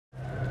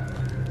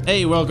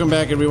Hey, welcome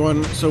back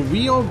everyone. So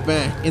we are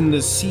back in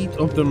the Seat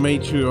of the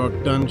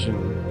Matriarch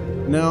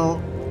dungeon. Now,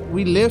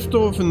 we left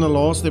off in the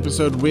last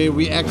episode where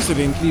we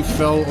accidentally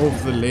fell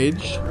off the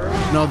ledge.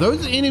 Now,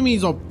 those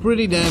enemies are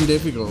pretty damn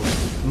difficult.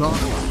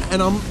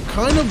 And I'm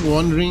kind of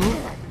wondering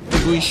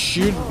if we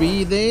should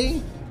be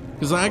there.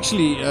 Because I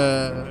actually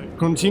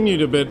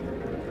continued a bit.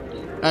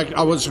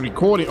 I was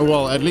recording,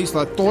 well, at least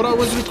I thought I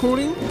was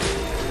recording.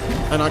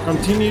 And I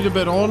continued a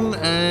bit on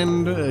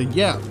and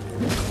yeah.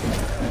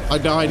 I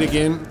died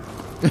again.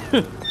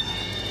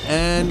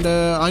 And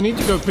I need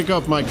to go pick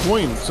up my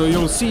coin. So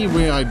you'll see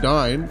where I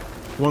died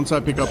once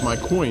I pick up my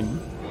coin.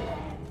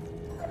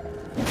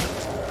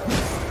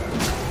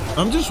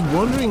 I'm just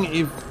wondering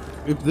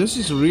if this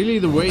is really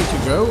the way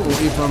to go or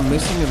if I'm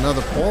missing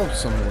another path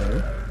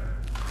somewhere.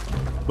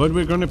 But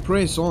we're gonna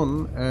press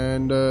on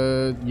and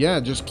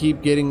yeah, just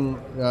keep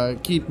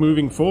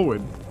moving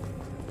forward.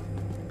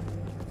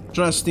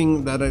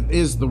 Trusting that it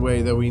is the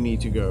way that we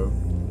need to go.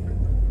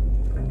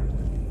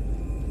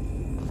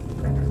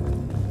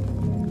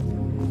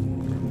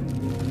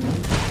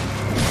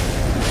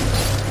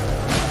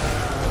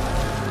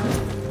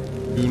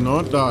 Do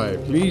not die.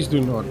 Please do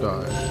not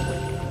die.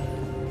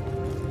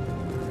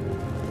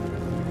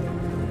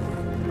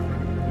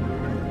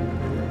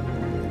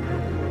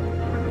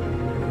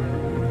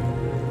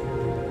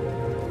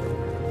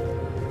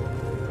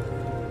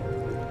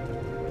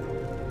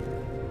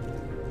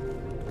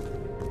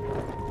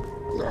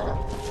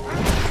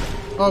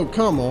 Oh,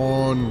 come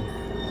on.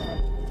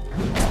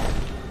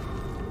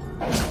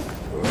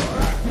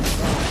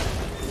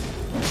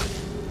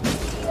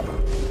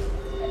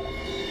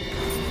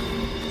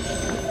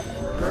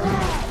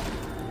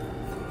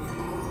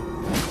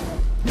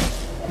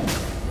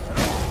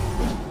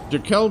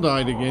 Jakel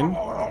died again.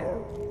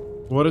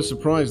 What a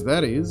surprise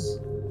that is.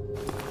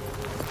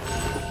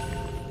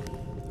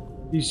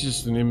 He's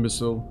just an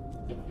imbecile.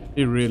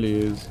 He really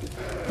is.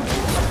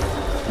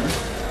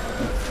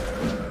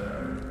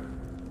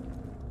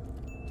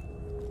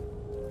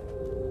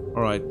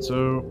 Alright,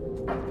 so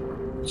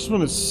just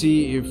want to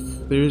see if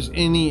there's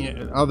any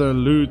other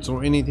loot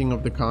or anything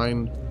of the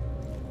kind.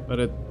 But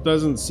it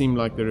doesn't seem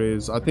like there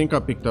is. I think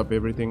I picked up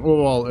everything.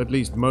 Or well, at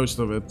least most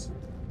of it.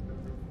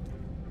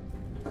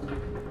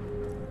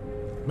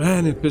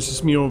 Man, it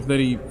pisses me off that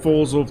he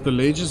falls off the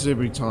ledges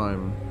every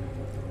time.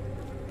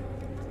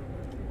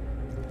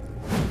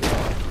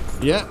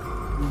 Yeah,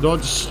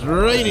 dodge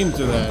straight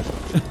into that.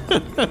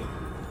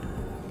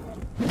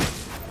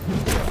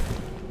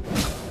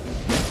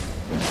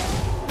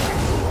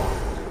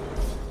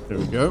 There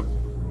we go.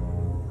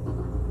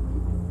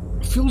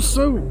 I feel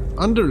so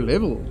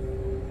under-leveled.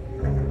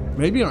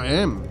 Maybe I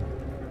am.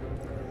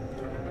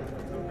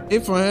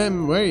 If I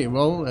am,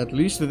 well, at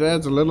least it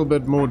adds a little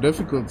bit more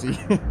difficulty.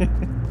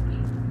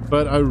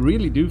 But I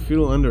really do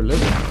feel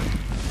under-leveled.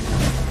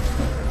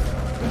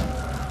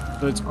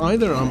 So it's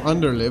either I'm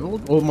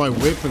under-leveled, or my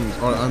weapons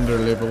are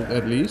under-leveled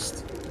at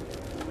least.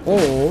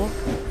 Or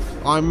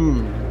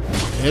I'm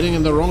heading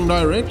in the wrong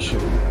direction.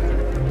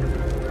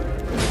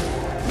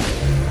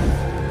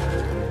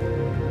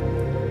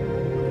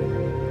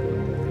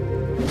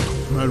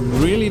 I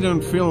really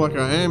don't feel like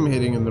I am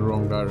heading in the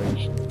wrong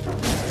direction.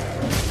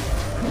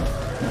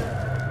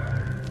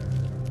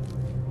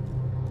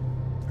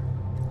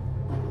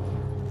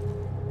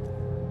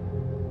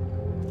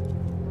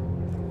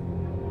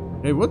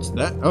 Hey, what's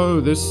that? Oh,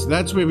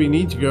 that's where we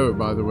need to go,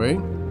 by the way.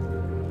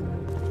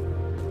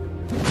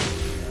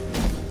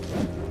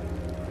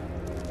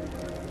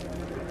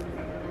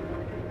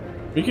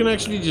 We can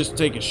actually just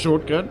take a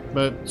shortcut,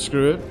 but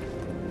screw it.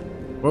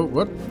 Whoa,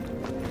 what?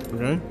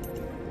 Okay.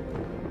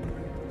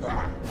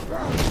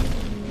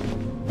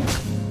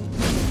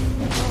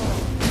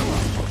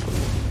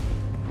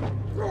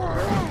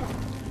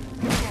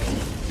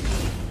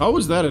 How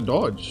was that a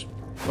dodge?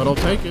 But I'll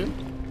take it.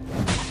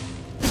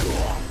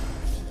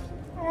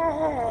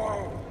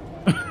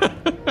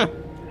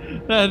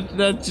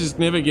 That just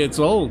never gets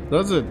old,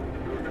 does it?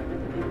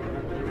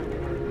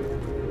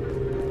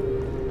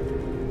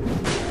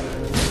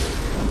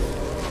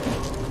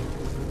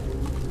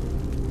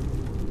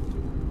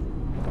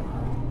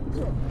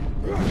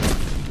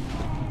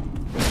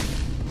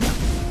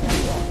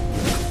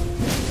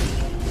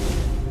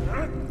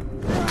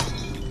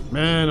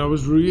 Man, I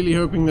was really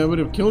hoping that would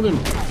have killed him.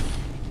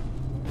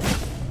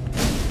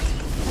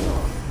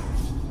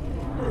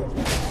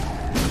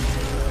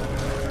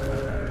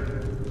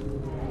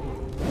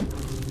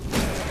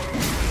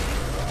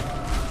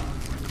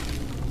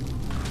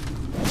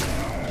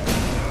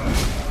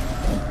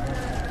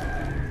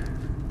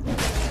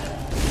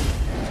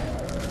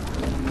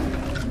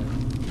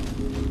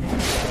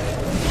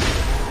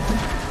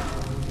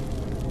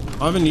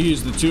 I haven't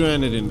used the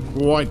two-handed in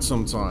quite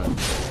some time.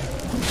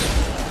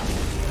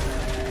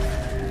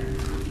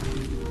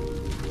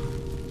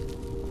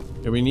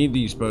 Yeah, we need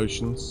these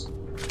potions.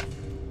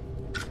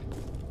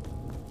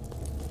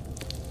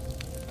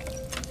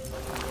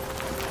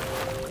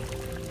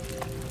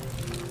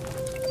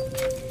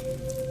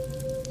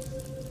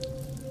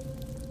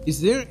 Is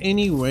there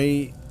any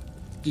way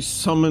to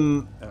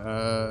summon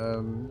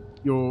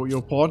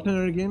your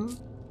partner again.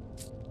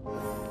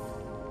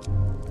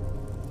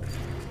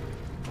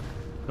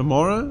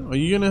 Amara, are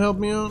you gonna help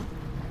me out?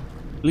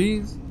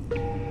 Please?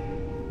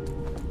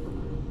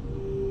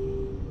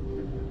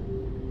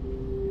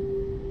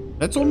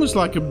 That's almost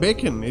like a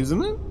beacon,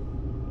 isn't it?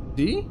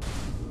 See?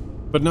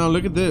 But now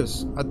look at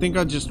this. I think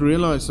I just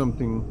realized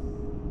something.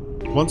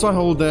 Once I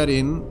hold that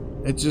in,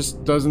 it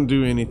just doesn't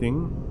do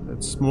anything.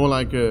 It's more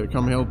like a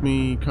come help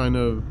me kind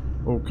of,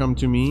 or come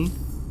to me.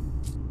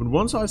 But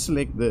once I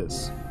select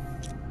this,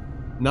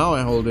 now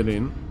I hold it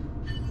in,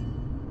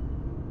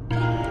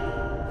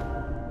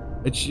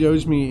 it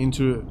shows me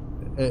into,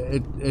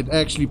 it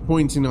actually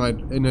points in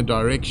a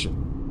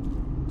direction.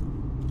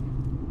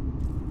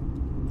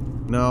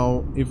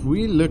 Now, if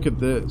we look at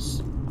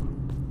this,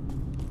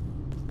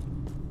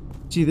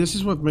 see, this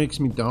is what makes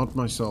me doubt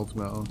myself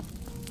now.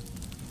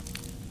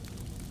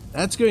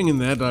 That's going in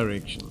that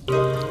direction.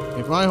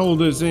 If I hold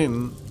this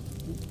in,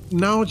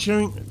 now it's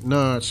showing...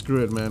 No,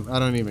 screw it, man. I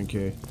don't even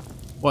care.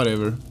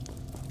 Whatever.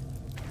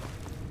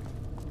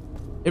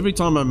 Every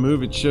time I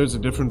move, it shows a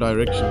different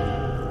direction.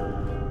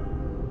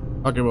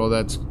 Okay, well,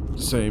 that's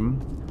the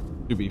same,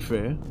 to be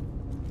fair.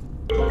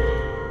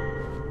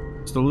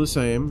 Still the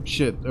same.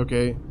 Shit,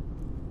 okay.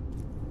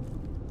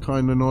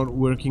 Kinda not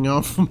working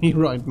out for me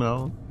right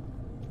now.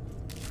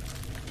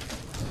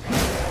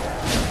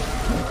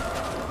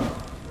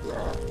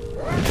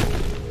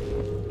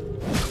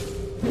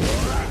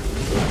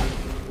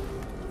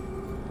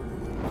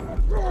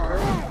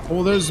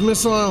 All those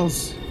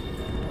missiles.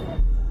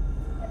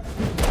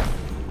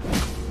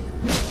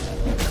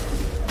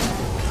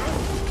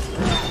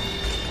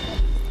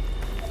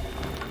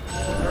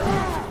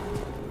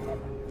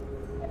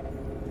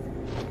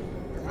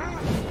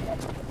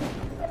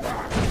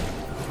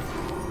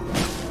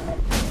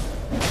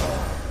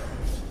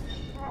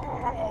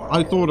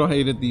 I thought I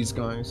hated these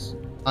guys.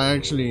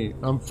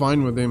 I'm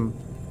fine with them.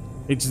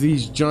 It's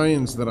these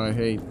giants that I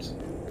hate.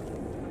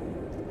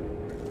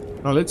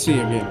 Now let's see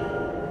again.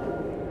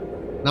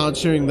 Now it's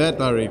showing that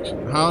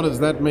direction. How does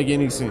that make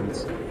any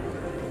sense?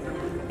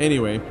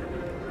 Anyway,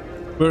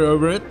 we're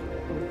over it.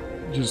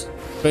 Just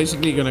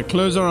basically gonna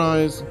close our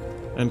eyes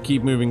and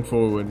keep moving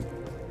forward.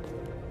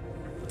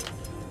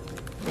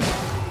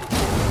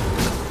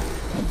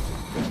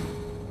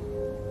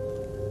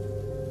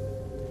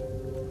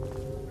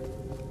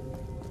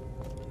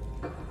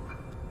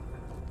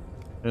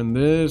 And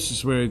this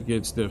is where it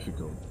gets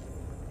difficult.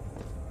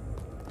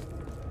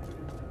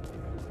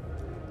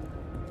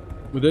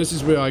 But this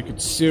is where I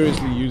could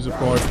seriously use a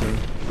partner.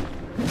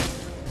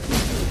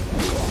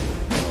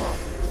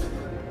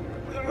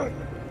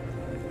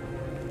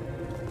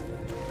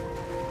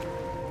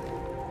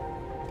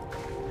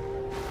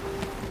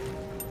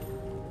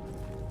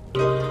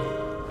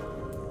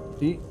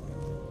 See?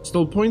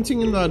 Still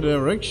pointing in that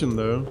direction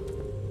though.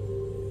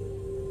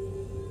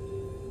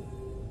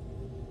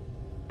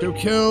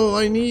 Jokel,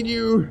 I need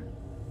you!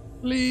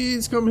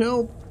 Please come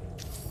help!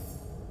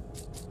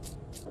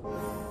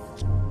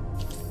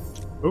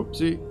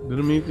 Oopsie,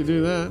 didn't mean to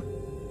do that.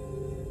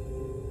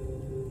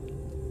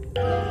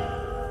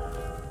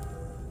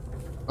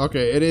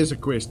 Okay, it is a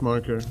quest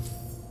marker.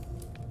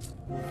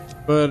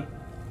 But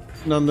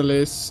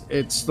nonetheless,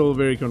 it's still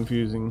very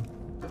confusing.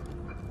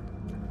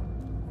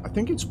 I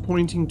think it's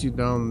pointing to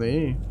down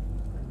there.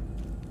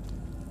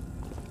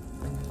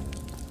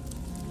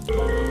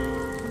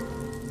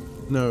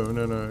 No,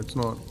 it's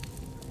not.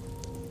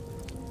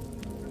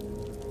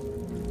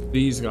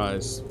 These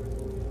guys.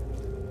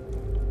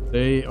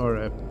 They are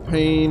a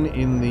pain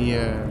in the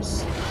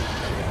ass.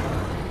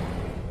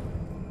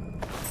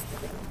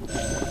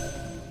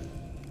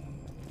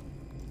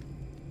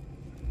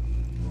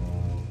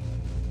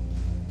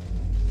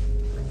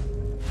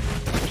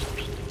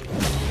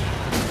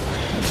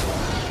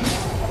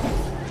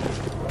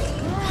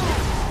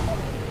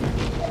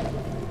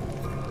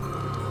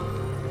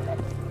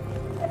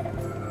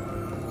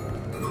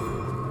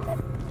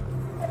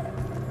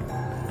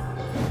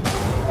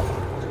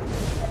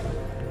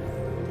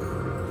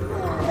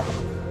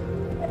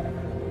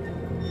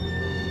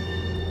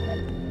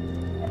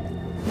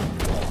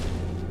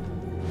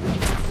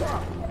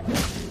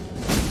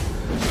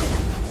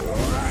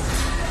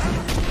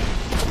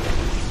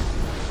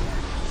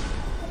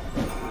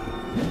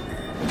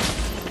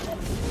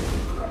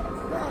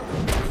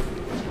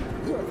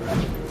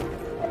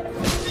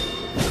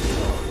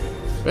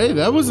 Hey,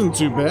 that wasn't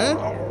too bad.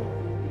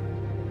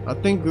 I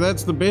think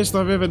that's the best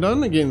I've ever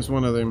done against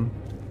one of them.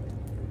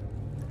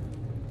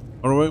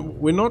 Alright,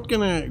 we're not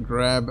gonna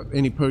grab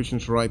any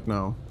potions right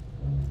now.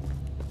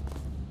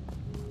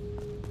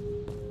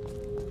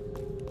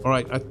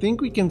 Alright, I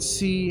think we can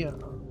see...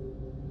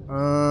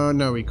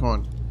 no, we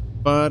can't.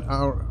 But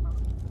our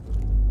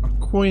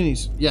coin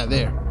is... yeah,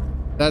 there.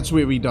 That's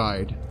where we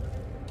died.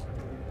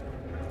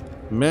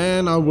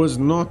 Man, I was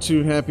not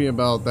too happy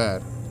about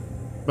that.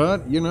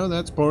 But, you know,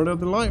 that's part of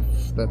the life.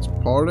 That's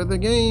part of the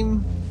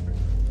game.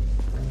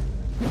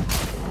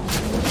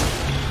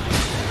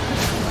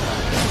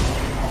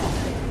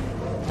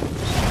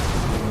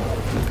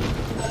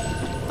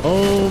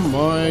 Oh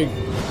my.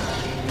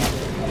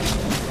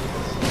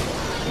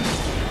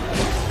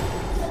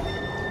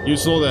 You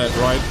saw that,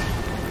 right?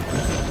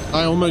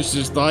 I almost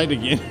just died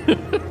again.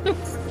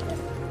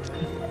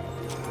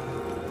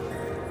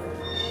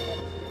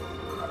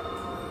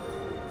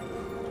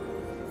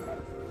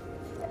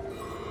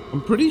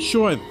 I'm pretty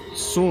sure I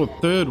saw a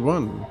third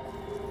one.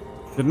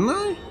 Didn't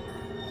I?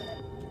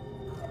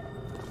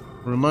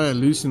 Or am I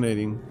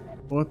hallucinating?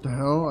 What the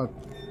hell?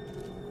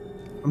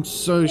 I'm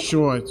so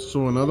sure I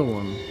saw another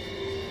one.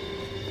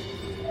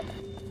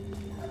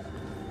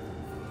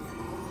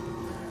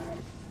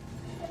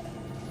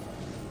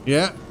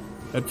 Yeah,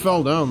 it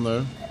fell down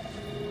though.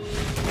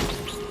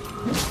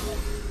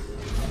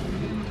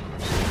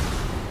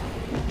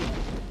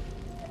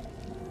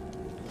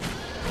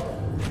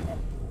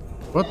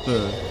 What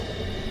the?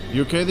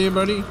 You okay there,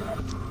 buddy?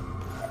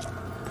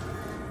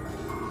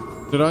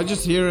 Did I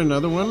just hear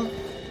another one?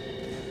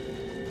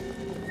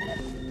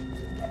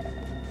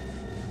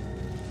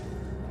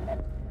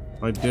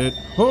 I did.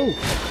 Oh!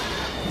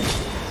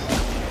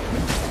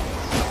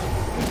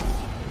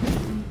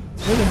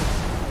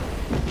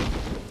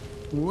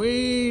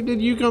 Where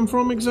did you come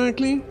from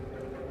exactly?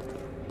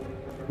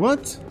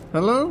 What?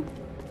 Hello?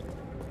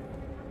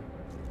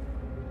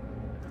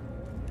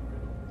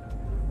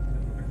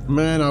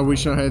 Man, I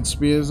wish I had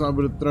spears. I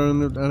would have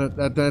thrown it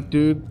at that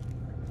dude.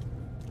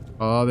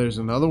 Oh, there's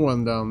another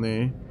one down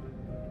there.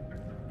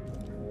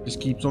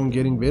 Just keeps on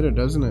getting better,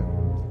 doesn't it?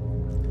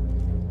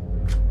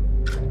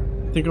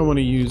 I think I want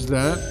to use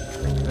that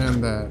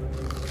and that.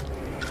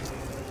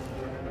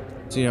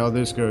 See how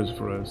this goes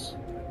for us.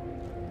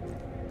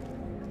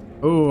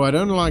 Oh, I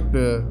don't like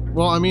the...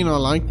 Well, I mean, I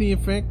like the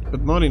effect,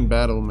 but not in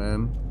battle,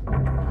 man.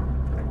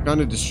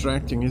 Kind of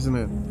distracting, isn't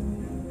it?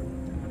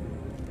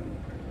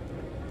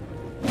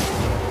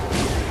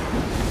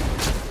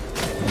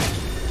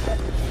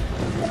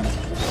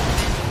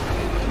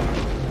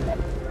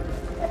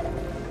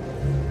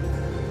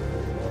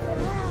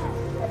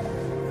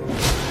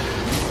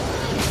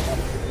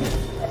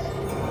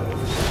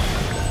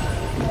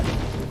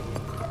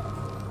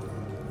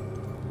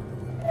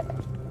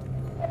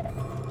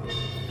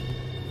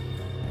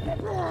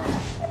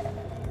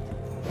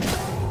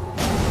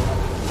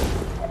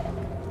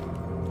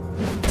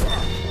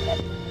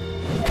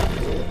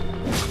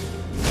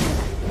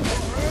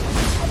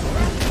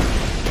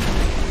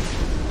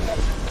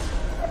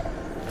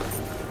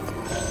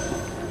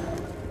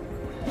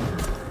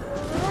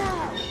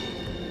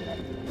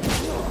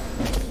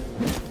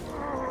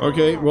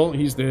 Okay, well,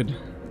 he's dead.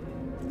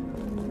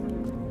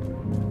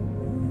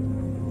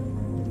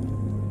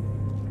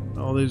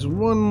 Oh, there's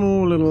one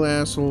more little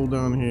asshole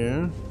down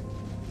here.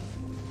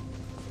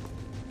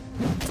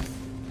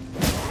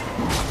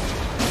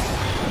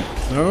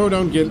 No,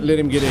 don't let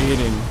him get a hit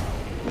in.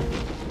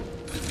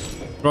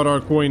 Got our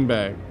coin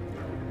back.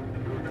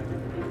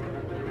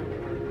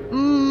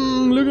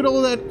 Look at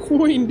all that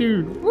coin,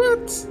 dude.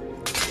 What?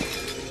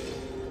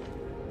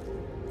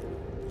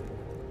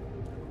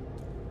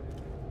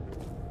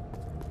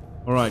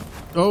 Alright.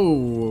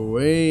 Oh,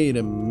 wait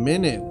a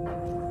minute.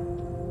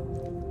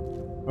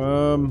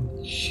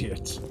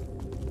 Shit.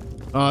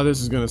 Ah,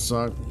 this is gonna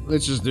suck.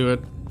 Let's just do it.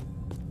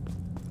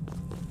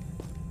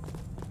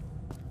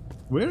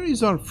 Where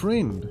is our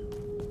friend?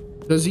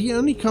 Does he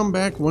only come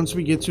back once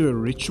we get to a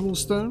ritual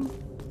stone?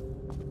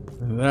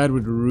 That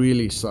would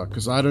really suck,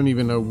 because I don't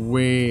even know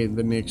where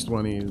the next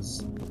one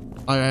is.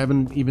 I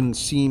haven't even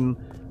seen,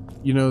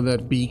 you know,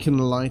 that beacon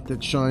light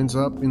that shines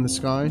up in the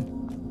sky.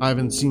 I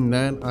haven't seen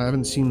that. I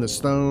haven't seen the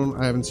stone.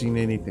 I haven't seen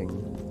anything.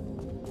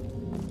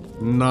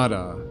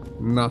 Nada.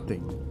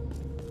 Nothing.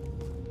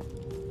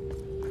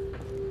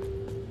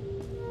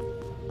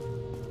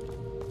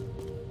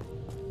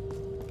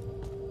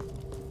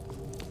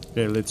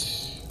 Okay,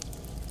 let's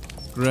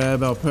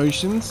grab our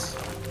potions.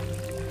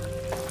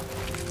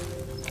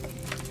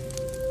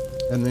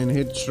 And then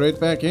head straight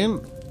back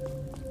in.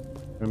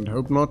 And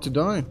hope not to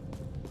die.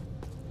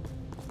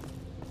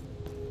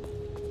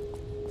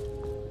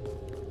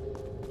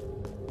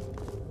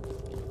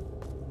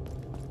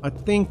 I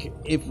think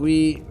if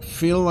we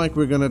feel like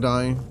we're gonna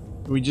die,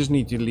 we just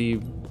need to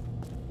leave.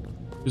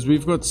 Because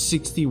we've got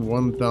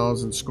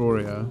 61,000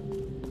 scoria.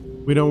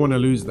 We don't want to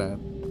lose that.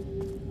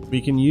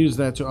 We can use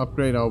that to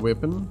upgrade our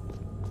weapon.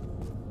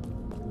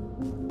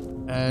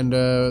 And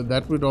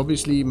that would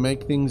obviously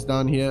make things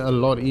down here a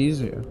lot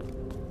easier.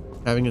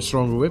 Having a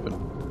stronger weapon.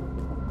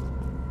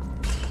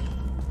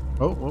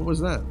 Oh, what was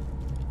that?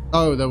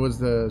 Oh, that was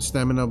the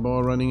stamina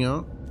bar running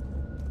out.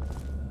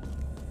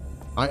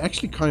 I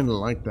actually kind of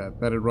like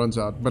that it runs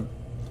out, but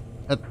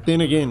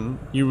then again,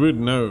 you would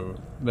know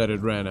that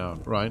it ran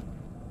out, right?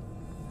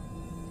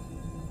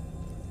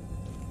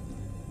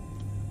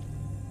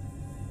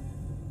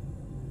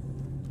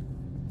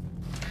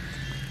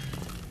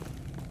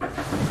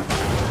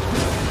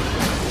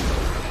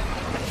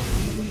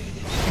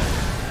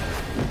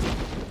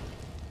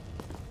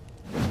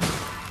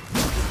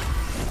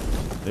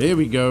 There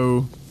we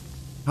go.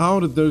 How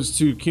did those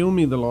two kill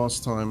me the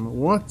last time?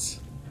 What?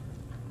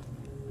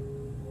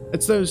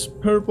 It's those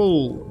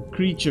purple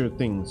creature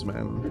things,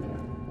 man.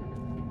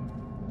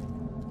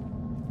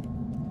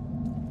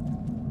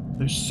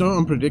 They're so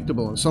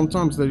unpredictable, and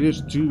sometimes they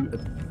just do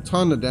a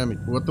ton of damage.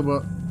 What the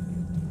what?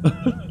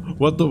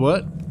 What the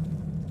what?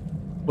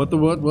 What the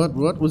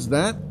what was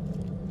that?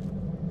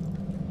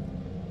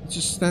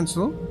 Just stand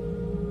still.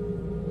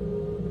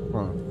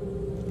 Oh,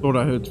 thought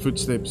I heard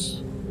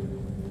footsteps.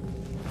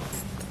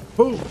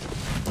 Oh!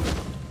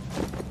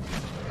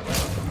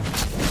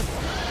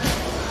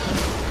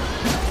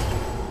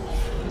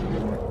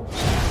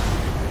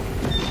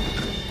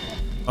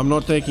 I'm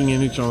not taking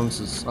any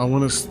chances. I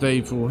want to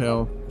stay full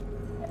health.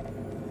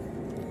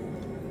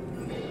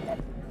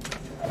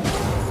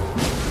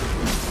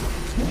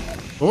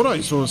 Thought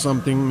I saw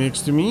something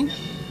next to me.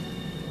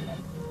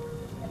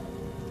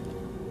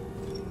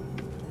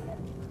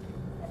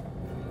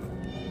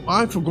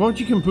 I forgot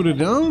you can put it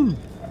down.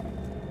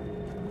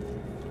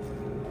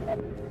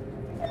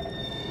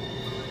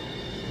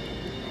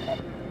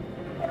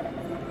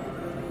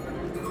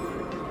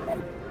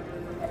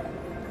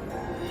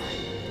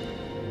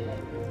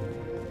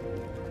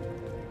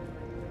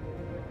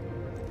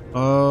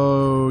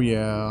 Oh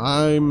yeah,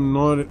 I'm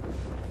not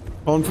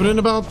confident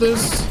about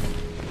this.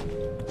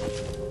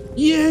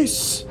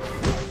 Yes!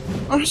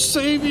 Our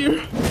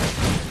savior!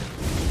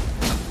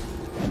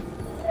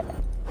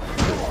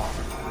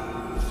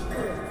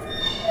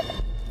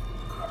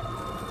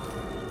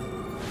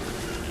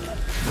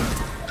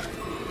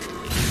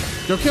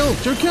 Joe kill!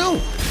 Joe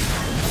kill!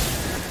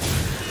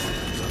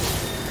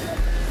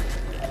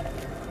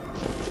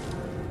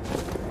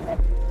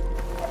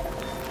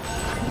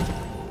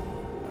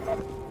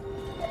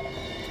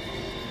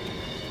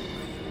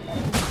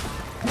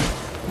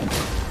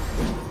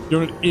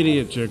 You're an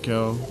idiot,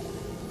 Jokel.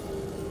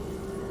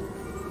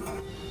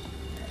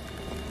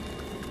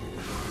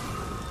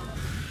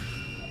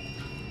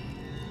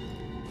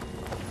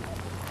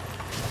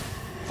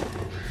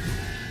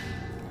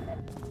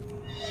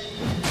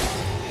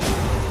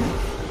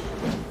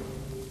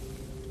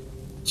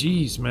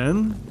 Jeez,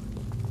 man.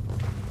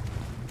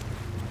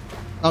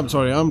 I'm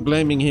sorry, I'm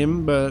blaming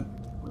him, but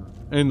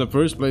in the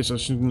first place I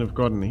shouldn't have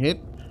gotten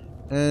hit.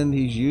 And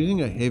he's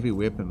using a heavy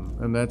weapon,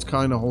 and that's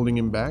kind of holding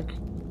him back.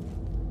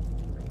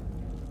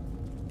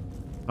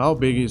 How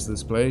big is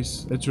this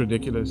place? It's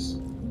ridiculous.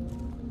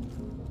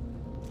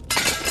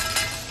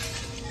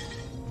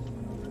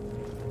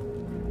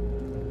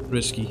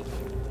 Risky.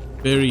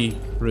 Very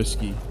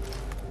risky.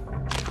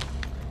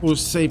 Oh,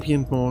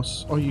 sapient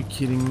moss. Are you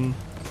kidding me?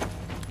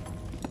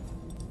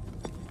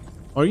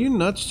 Are you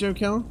nuts,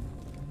 Jokel?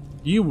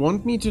 Do you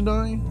want me to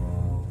die?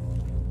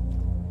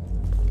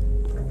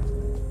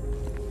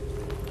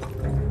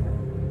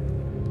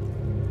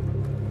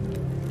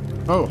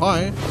 Oh,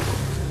 hi.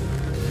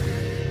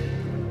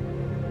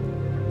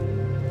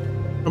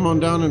 Come on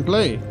down and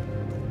play.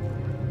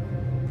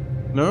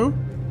 No?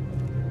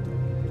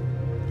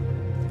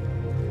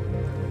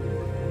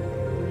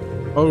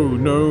 Oh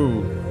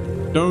no.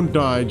 Don't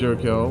die,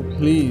 Jokel,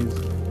 please.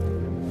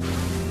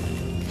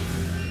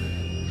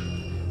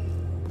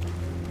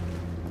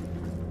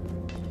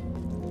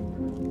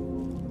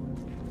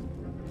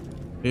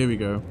 Here we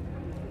go.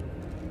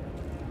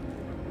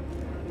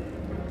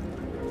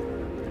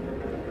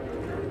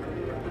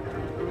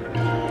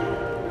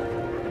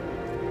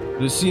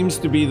 This seems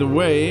to be the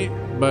way,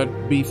 but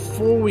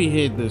before we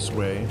head this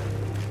way...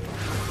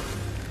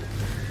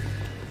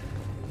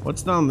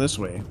 What's down this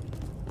way?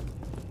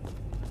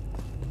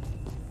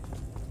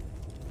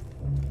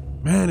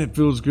 Man, it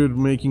feels good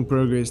making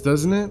progress,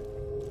 doesn't it?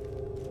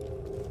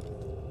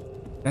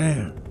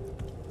 Damn.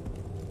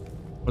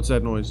 What's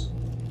that noise?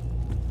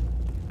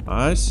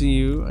 I see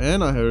you,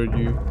 and I heard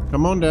you.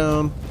 Come on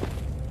down.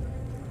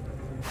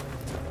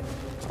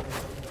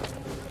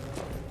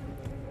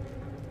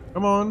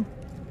 Come on.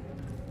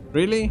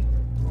 Really?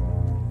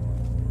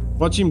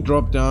 Watch him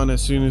drop down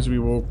as soon as we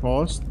walk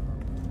past.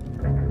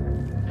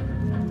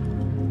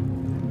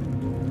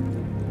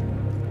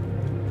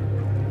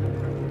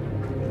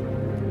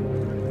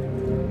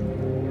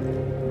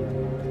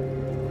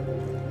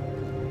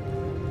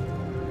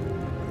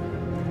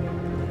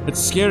 It's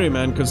scary,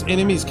 man, because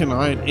enemies can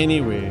hide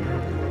anywhere.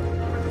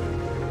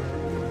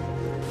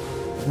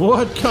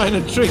 What kind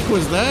of trick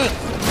was that?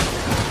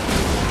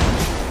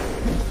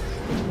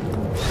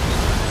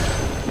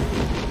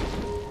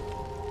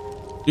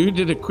 Dude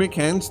did a quick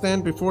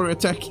handstand before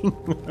attacking.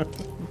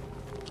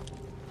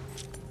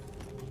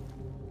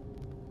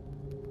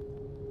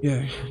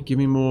 Yeah, give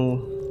me more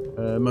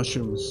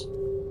mushrooms.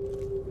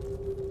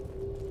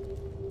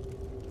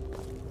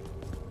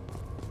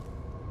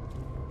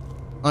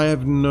 I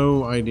have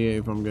no idea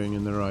if I'm going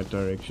in the right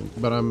direction,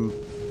 but I'm...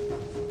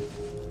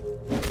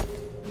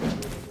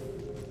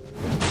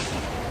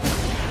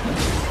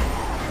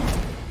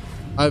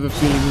 I have a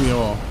feeling we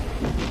are.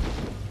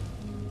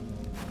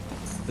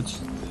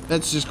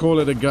 Let's just call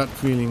it a gut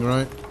feeling,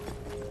 right?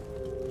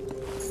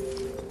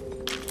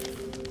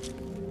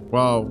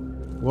 Wow,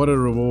 what a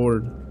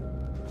reward.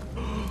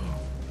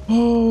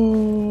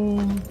 Oh.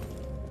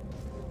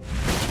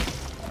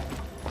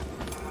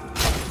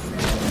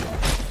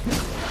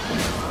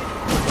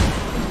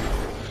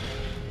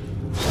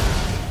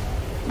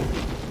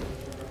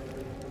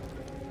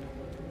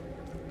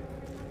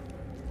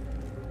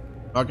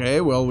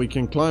 Okay, well, we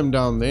can climb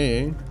down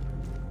there.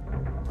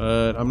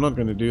 But I'm not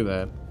going to do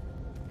that.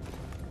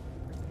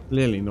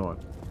 Clearly not.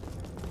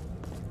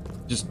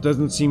 Just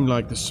doesn't seem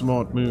like the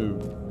smart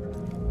move.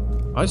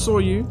 I saw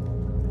you.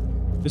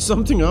 There's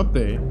something up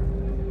there.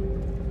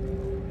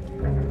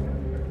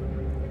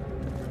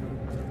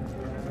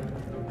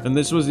 And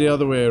this was the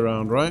other way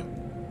around, right?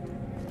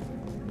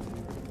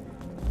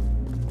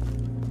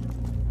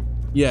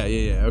 Yeah,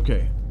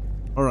 okay.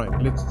 Alright,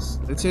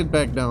 let's head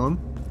back down.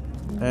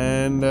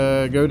 And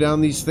go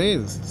down these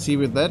stairs. See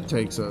where that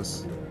takes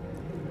us.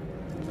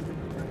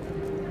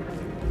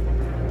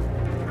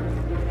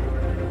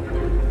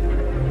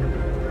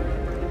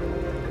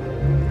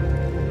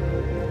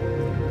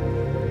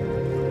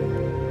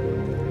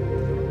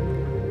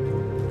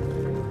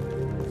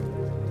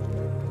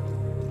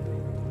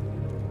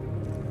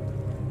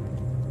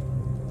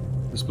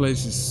 This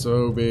place is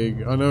so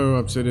big. I know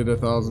I've said it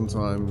 1,000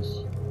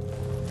 times.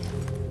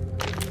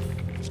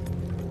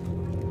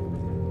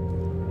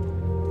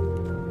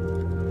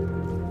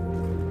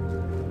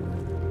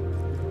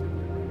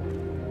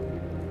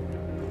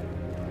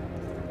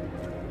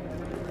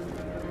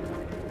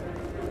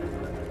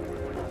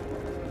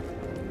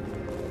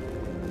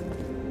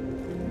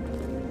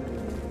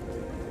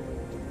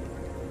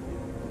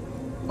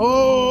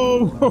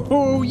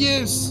 Oh,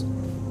 yes!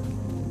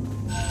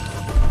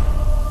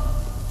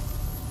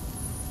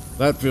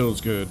 That feels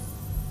good.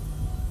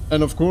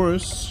 And of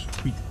course,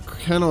 we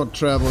cannot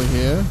travel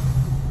here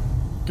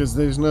because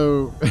there's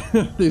no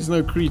there's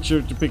no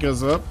creature to pick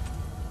us up.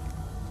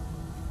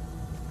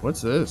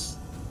 What's this?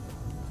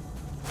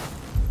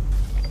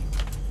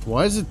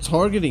 Why is it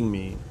targeting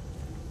me?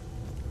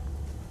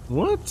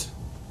 What?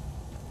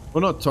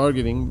 Well, not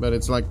targeting, but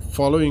it's like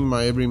following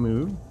my every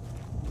move.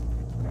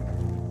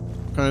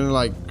 Kind of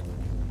like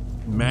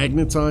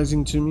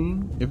magnetizing to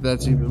me, if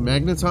that's even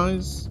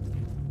magnetize.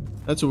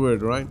 That's a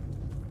word, right?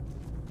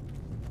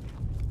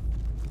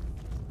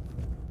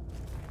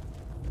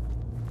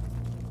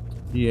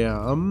 Yeah,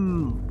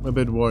 I'm a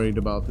bit worried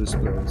about this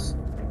place.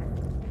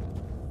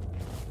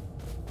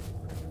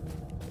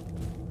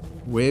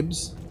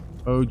 Webs?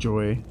 Oh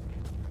joy.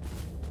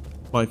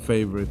 My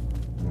favorite.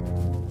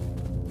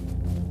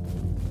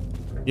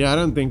 Yeah, I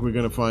don't think we're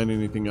gonna find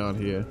anything out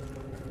here.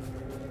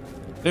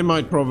 There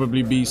might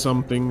probably be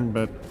something,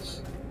 but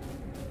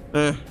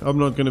I'm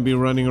not gonna be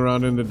running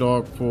around in the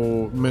dark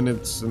for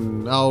minutes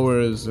and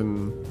hours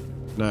and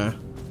nah.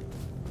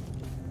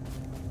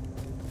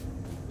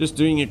 Just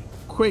doing a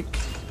quick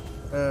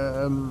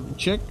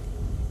check.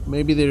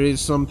 Maybe there is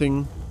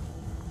something.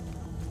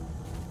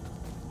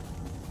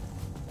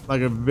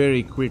 Like a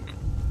very quick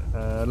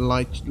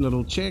light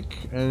little check,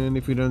 and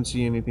if we don't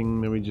see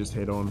anything, then we just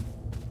head on.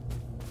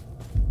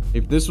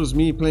 If this was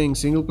me playing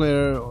single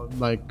player,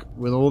 like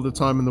with all the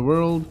time in the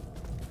world,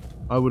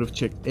 I would have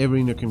checked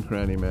every nook and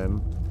cranny, man.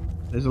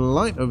 There's a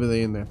light over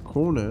there in that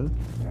corner,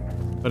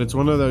 but it's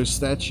one of those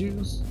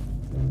statues.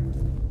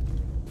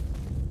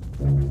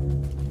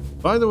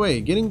 By the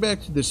way, getting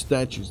back to the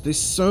statues, there's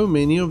so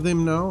many of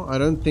them now, I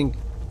don't think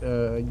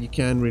you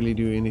can really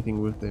do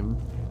anything with them.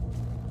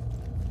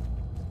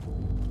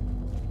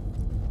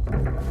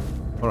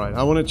 Alright,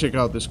 I want to check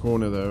out this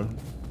corner though.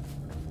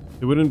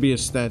 There wouldn't be a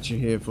statue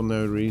here for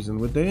no reason,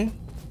 would there?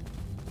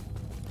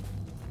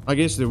 I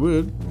guess there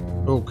would.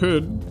 Or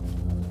could.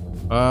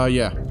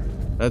 Yeah.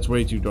 That's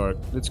way too dark.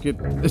 Let's get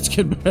back.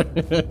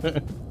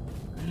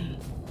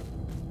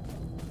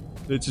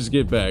 Let's just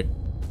get back.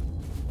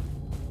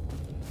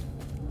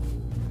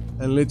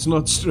 And let's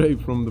not stray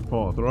from the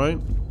path, right?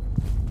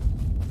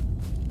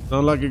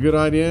 Sound like a good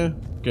idea?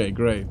 Okay,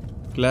 great.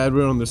 Glad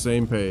we're on the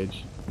same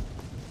page.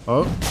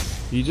 Oh,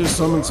 he just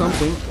summoned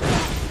something.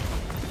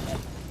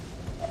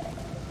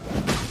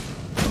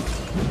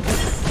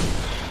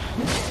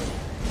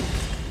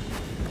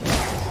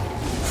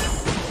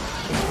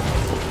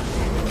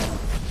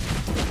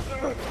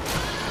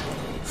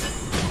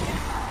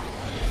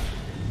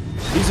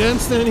 He's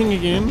handstanding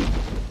again.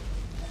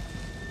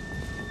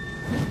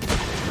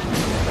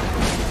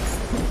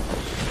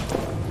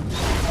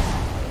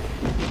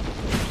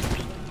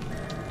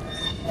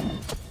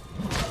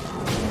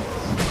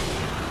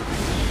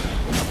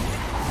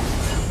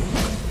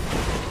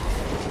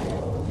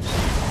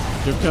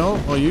 Tell,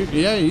 are you?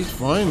 Yeah, he's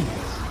fine.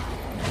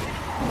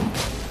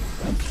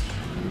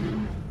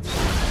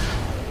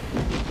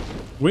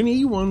 When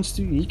he wants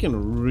to, he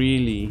can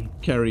really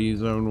carry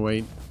his own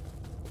weight.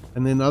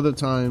 And then other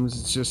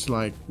times, it's just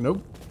like,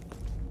 nope.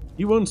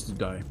 He wants to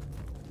die.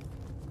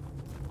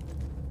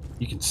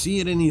 You can see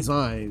it in his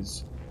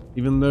eyes,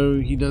 even though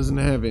he doesn't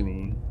have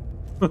any.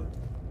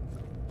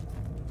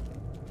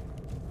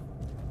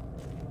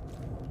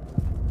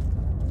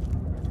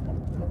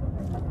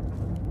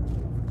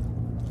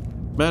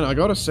 Man, I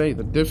gotta say,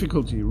 the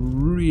difficulty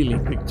really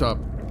picked up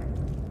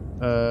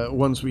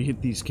once we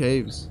hit these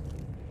caves.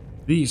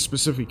 These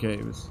specific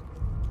caves.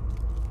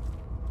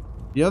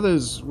 The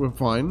others were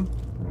fine.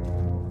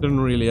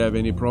 Didn't really have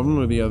any problem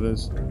with the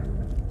others.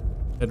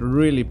 It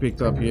really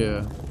picked up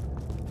here.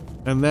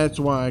 And that's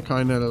why I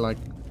kind of like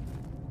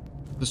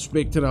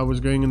suspected I was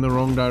going in the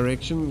wrong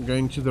direction,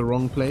 going to the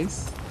wrong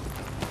place.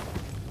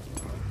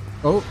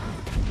 Oh.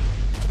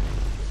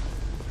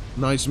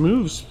 Nice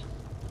moves.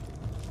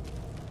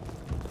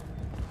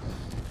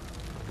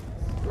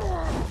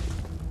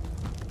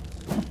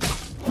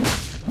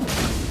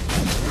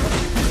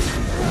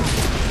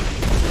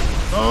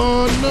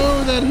 Oh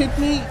no, that hit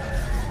me.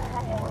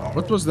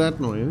 What was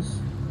that noise?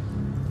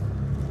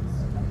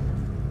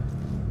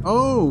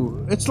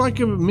 Oh, it's like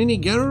a mini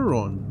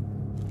Garreron.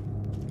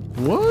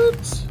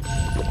 What?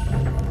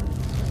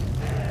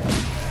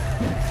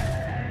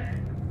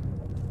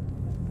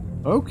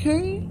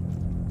 Okay.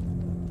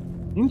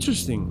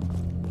 Interesting.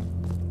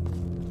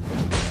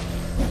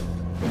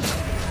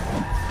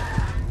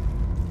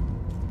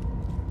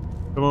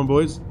 Come on,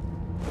 boys.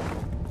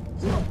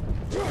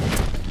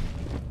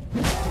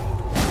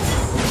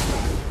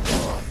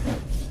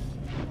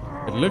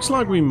 It looks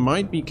like we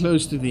might be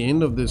close to the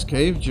end of this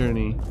cave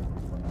journey.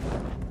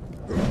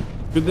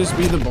 Could this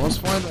be the boss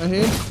fight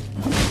ahead?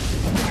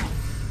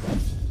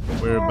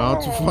 We're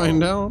about to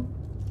find out.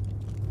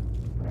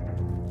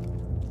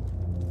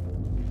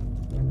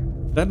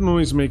 That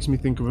noise makes me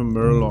think of a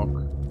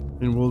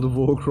Murloc in World of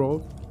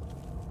Warcraft.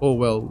 Oh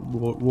well,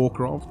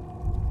 Warcraft.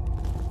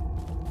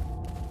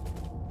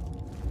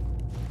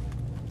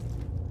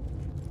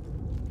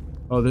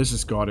 Oh, this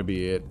has got to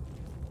be it.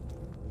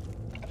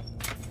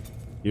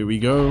 Here we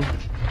go.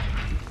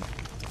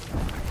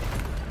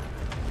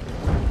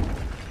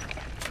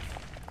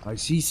 I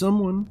see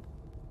someone.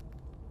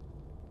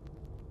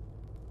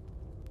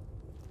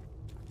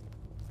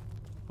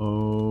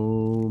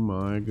 Oh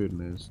my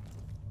goodness.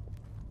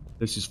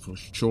 This is for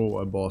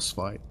sure a boss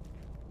fight.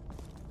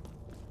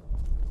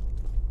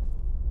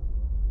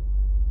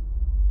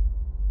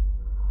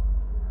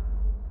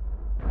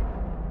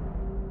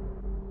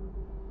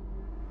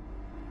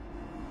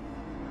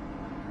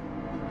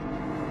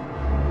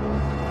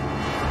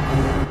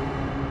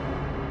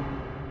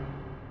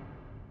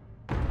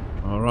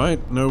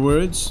 Alright, no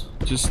words,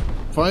 just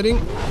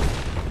fighting.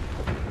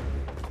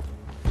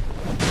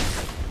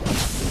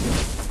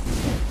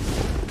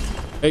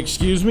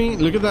 Excuse me,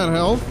 look at that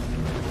health.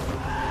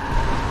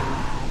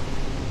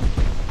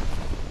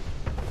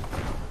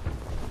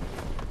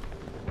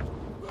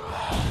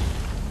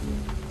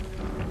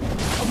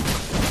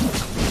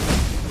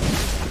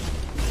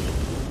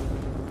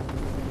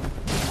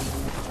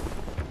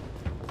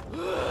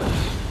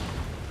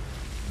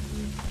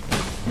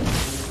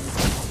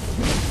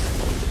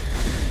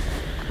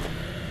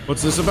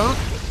 What's this about?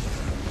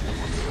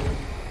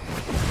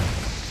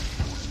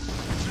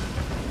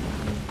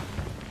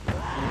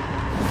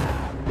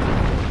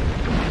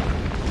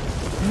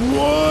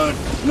 What?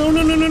 No,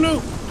 no, no, no, no.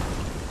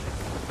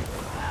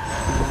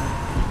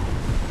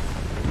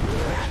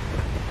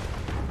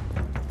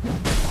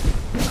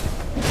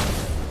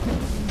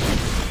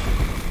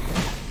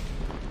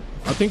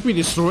 I think we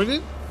destroyed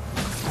it.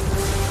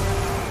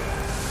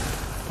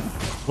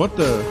 What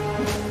the?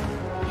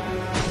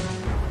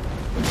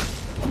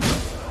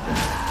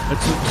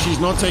 She's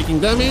not taking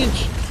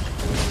damage.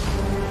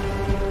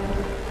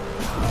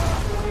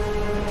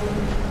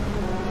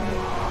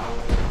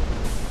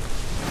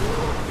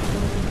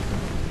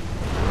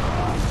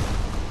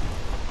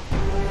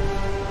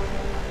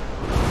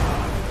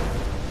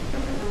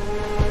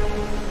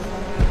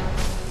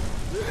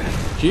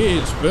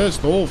 Jeez,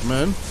 first off,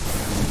 man.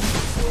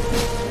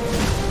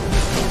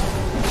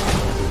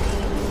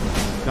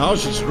 Now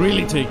she's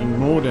really taking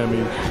more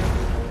damage.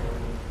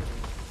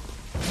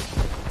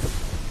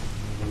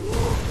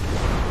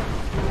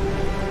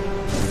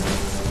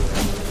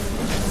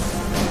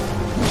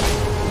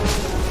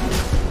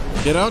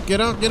 Get out,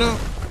 get out, get out.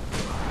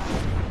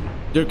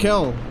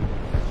 Jokel.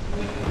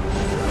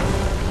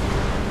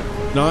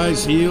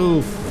 Nice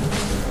heal.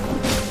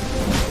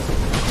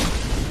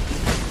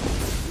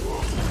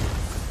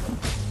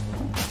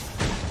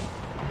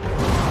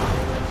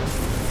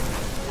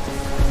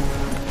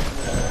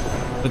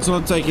 Let's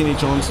not take any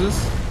chances.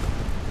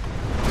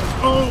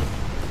 Oh!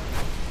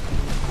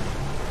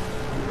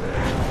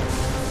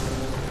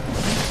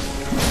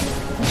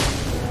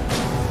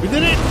 We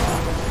did it!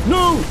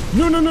 No!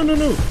 No, no, no, no,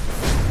 no!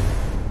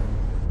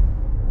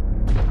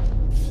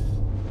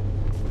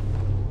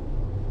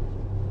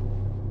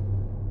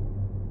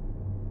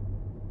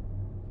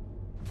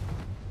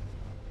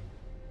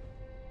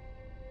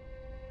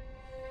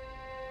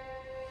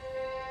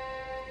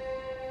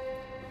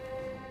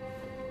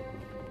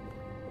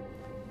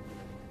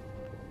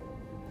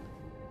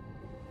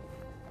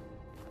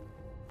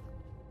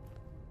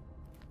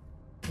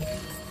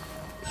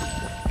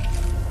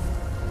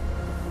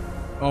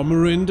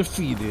 Amiren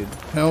defeated.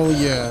 Hell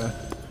yeah.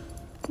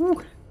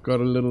 Whew. Got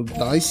a little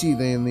dicey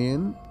there in the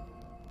end.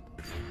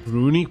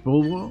 Runic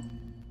Bulwark.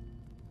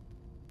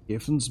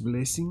 Geffin's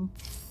Blessing.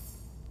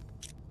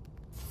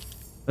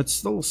 It's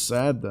still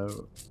sad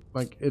though.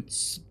 Like,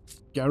 it's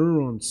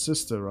Garreron's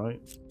sister,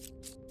 right?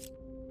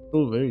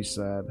 Still very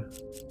sad.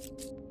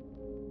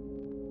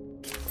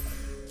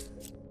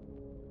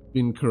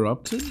 Been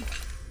corrupted?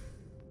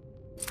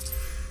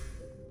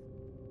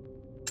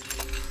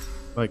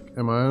 Like,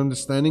 am I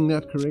understanding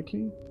that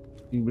correctly?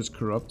 He was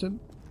corrupted?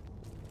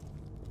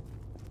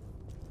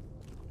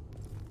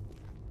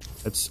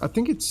 I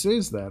think it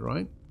says that,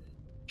 right?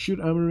 Should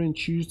Amiren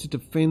choose to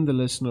defend the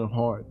listener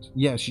heart?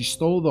 Yeah, she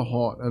stole the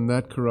heart and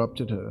that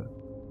corrupted her.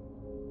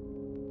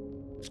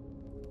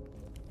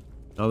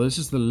 Now this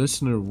is the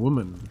listener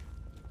woman.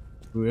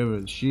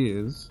 Whoever she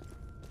is.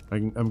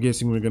 I'm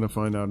guessing we're gonna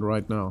find out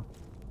right now.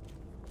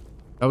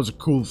 That was a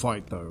cool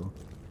fight though.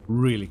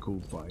 Really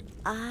cool fight.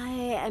 I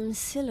am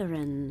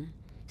Amiren,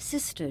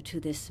 sister to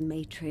this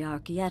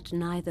matriarch, yet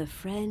neither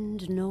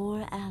friend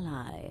nor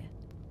ally.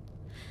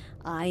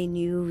 I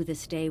knew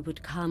this day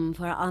would come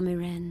for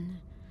Amiren.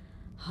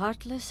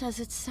 Heartless as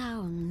it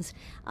sounds,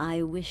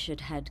 I wish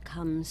it had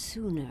come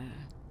sooner.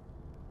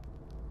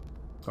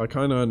 I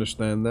kinda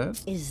understand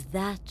that. Is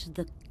that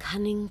the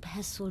cunning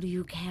pestle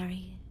you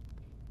carry?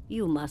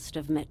 You must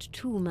have met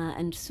Tuma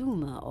and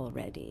Suma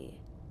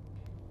already.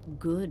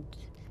 Good.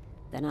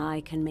 Then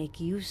I can make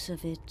use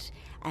of it,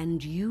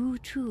 and you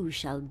too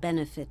shall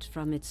benefit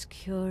from its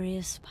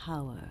curious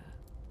power.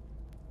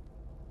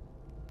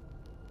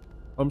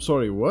 I'm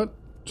sorry, what?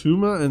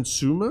 Tuma and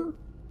Suma?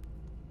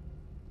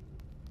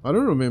 I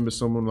don't remember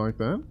someone like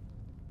that.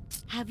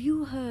 Have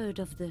you heard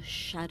of the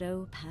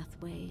shadow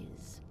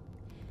pathways?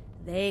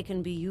 They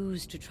can be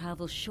used to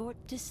travel short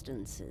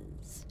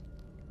distances.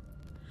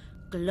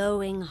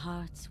 Glowing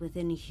hearts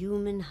within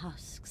human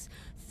husks,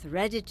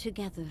 threaded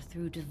together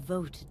through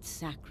devoted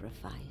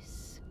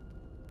sacrifice.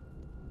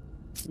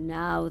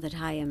 Now that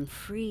I am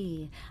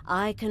free,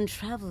 I can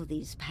travel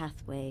these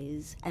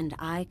pathways, and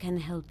I can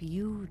help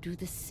you do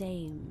the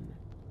same.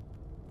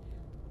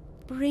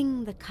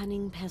 Bring the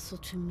cunning pestle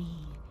to me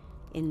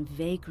in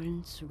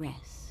Vagrant's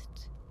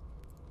Rest.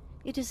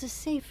 It is a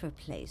safer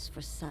place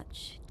for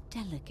such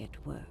delicate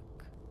work.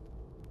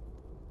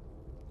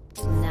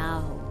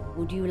 Now,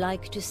 would you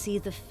like to see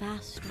the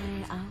fast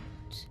way out?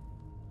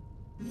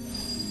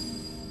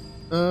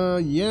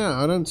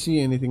 Yeah, I don't see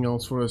anything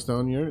else for us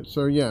down here,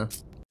 so yeah.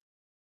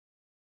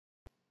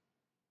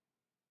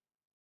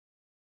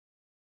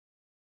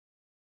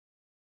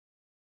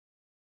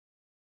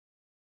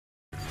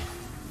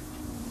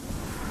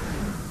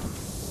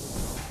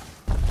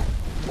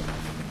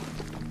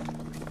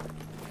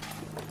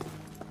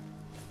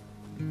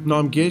 Now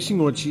I'm guessing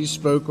what she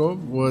spoke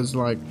of was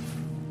like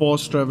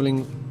fast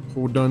traveling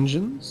for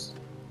dungeons.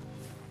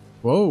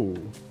 Whoa.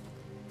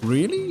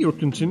 Really? You're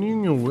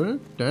continuing your work?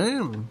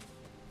 Damn.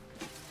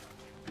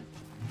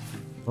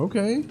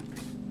 Okay.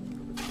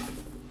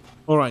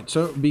 Alright,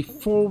 so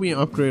before we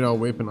upgrade our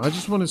weapon, I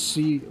just want to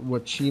see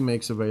what she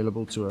makes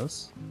available to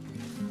us.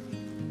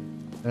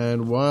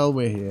 And while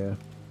we're here...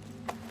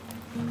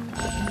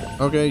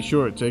 Okay,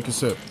 sure, take a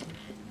sip.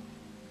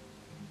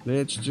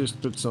 Let's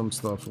just put some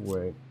stuff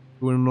away.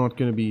 We're not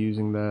going to be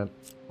using that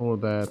or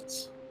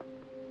that.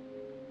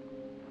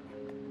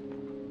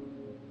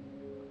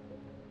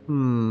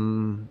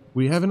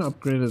 We haven't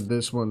upgraded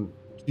this one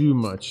too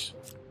much.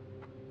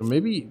 So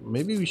maybe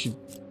we should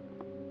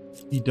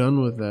be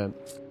done with that.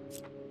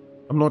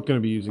 I'm not going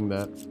to be using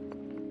that.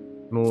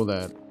 Nor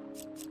that.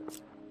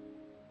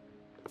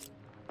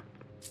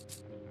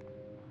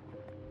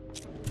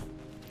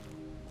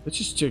 Let's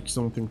just check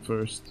something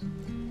first.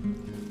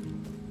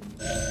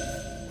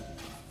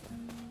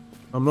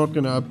 I'm not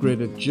going to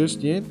upgrade it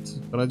just yet,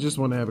 but I just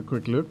want to have a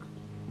quick look.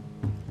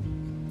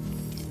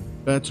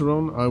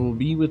 Bateron, I will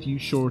be with you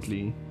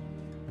shortly.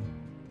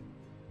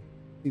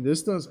 See,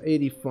 this does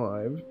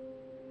 85.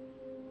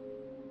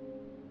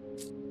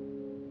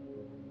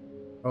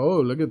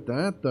 Oh, look at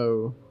that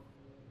though.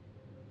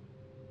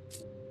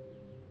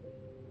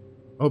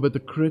 Oh, but the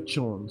crit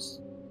chance.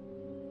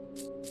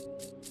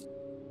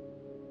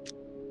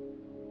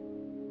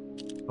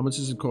 How much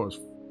does it cost?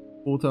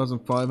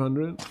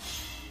 4,500?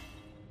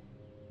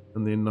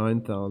 And then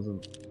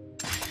 9,000.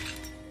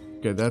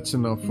 Okay, that's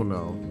enough for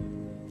now.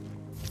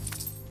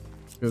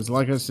 Because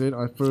like I said,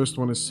 I first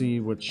want to see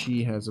what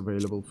she has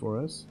available for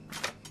us.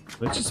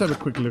 Let's just have a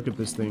quick look at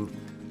this thing.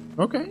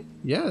 Okay,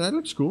 yeah, that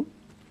looks cool.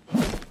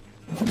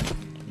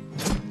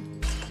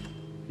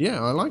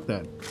 Yeah, I like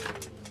that.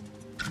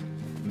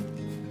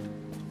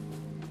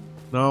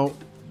 Now,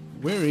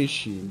 where is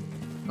she?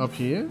 Up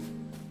here?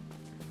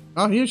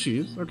 Ah, here she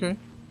is. Okay.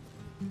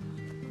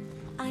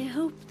 I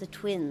hope the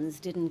twins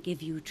didn't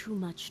give you too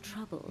much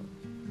trouble.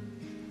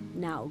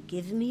 Now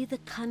give me the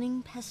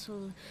cunning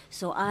pestle,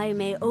 so I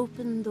may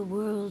open the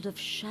world of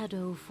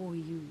shadow for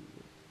you.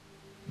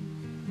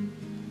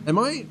 Am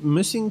I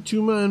missing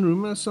Tuma and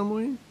Ruma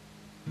somewhere?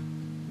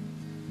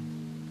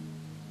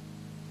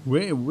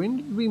 When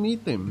did we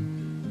meet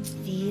them?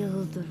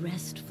 Feel the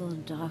restful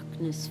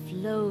darkness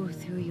flow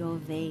through your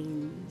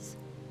veins.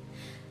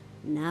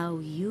 Now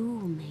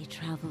you may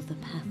travel the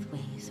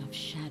pathways of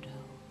shadow.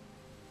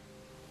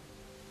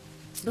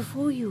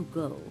 Before you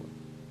go,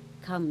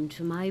 come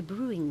to my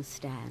brewing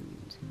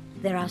stand.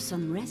 There are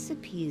some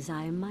recipes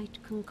I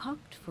might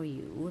concoct for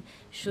you,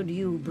 should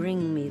you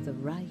bring me the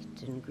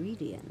right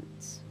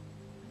ingredients.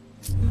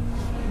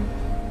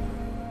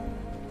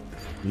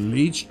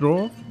 Leech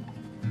draw?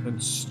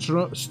 And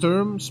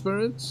Sturm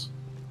spirits?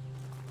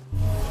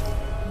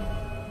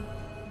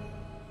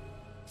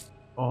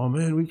 Oh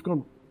man,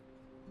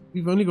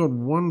 we've only got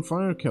one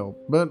fire kelp,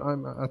 but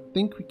I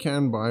think we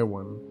can buy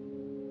one.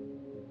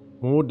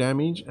 More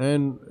damage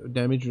and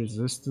damage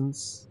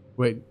resistance.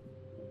 Wait.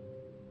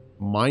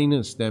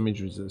 Minus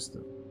damage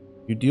resistance.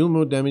 You deal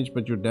more damage,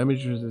 but your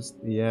damage resist.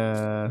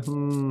 Yeah.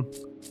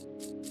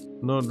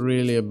 Not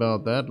really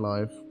about that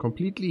life.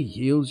 Completely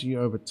heals you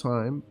over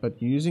time,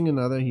 but using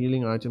another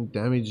healing item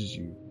damages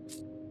you.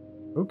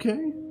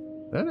 Okay.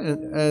 That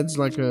adds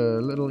like a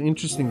little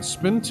interesting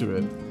spin to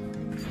it.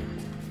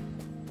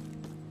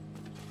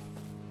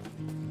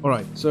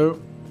 Alright, so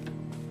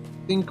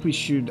I think we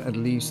should at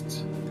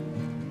least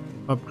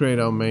upgrade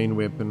our main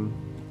weapon.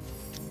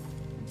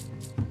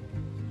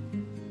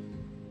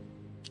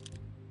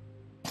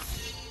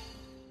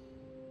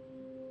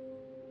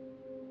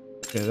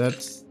 Okay,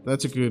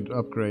 that's a good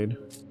upgrade.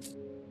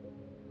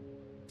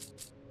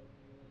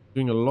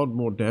 Doing a lot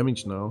more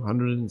damage now,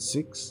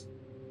 106.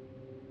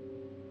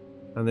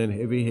 And then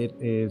heavy hit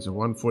is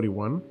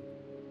 141.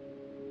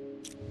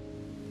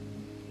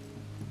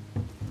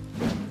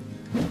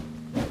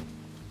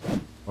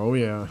 Oh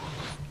yeah,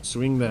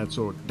 swing that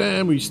sword.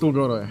 Damn, we still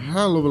got a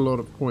hell of a lot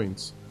of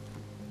points.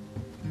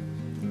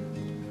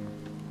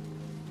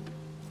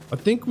 I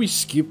think we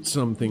skipped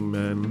something,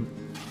 man.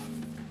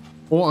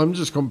 Or I'm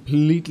just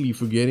completely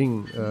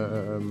forgetting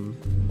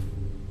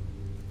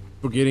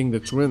forgetting the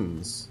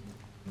twins.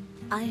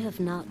 I have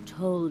not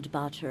told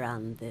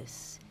Bataran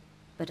this,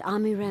 but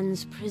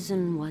Amiren's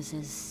prison was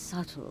as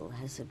subtle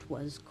as it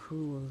was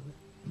cruel.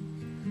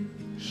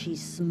 She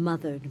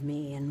smothered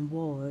me in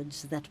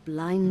wards that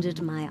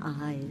blinded my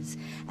eyes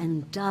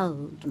and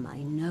dulled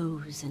my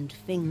nose and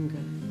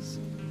fingers.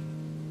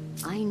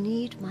 I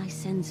need my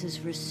senses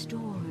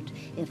restored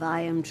if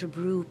I am to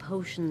brew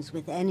potions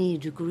with any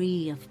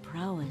degree of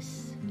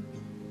prowess.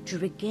 To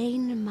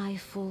regain my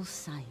full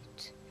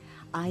sight,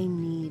 I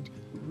need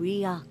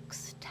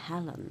Riok's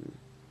talon.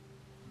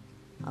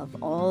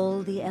 Of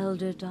all the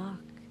Elder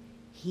Dark,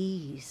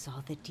 he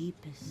saw the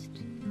deepest.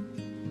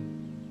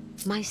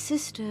 My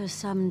sister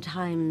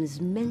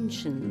sometimes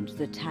mentioned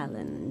the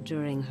talon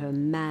during her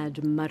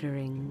mad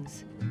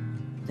mutterings.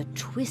 The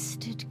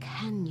Twisted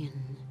Canyon.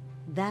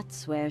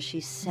 That's where she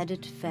said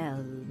it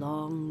fell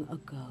long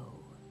ago.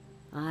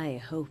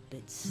 I hope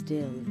it's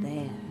still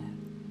there.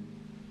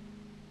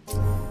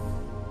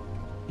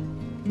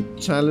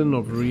 Talon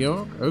of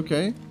Riok?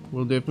 Okay,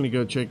 we'll definitely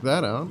go check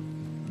that out.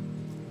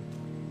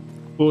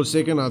 For a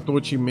second I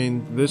thought she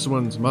meant this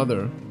one's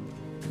mother.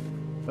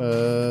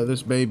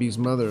 This baby's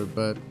mother,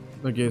 but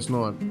I guess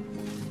not.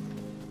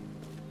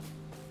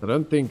 I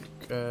don't think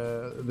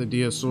the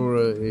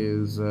Diasora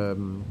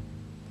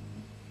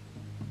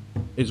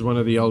is one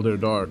of the Elder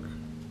Dark.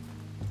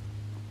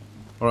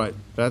 Alright,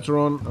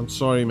 Bataran, I'm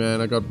sorry man,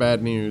 I got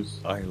bad news.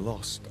 I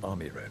lost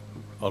Amiren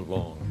a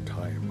long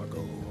time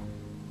ago.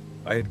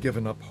 I had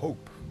given up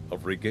hope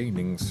of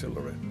regaining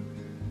Sillerin.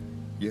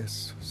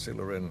 Yes,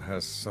 Sillerin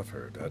has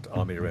suffered at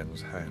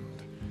Amiren's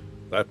hand.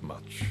 That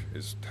much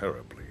is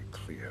terribly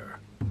clear.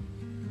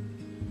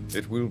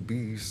 It will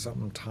be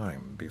some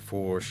time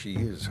before she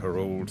is her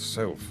old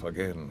self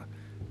again.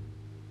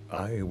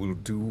 I will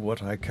do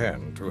what I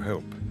can to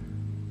help.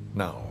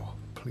 Now,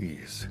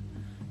 please,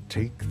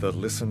 take the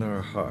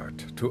listener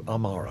heart to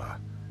Amara.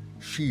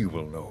 She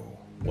will know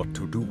what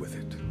to do with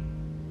it.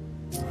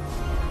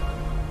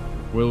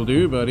 Will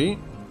do, buddy.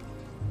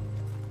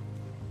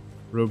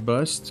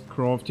 Robust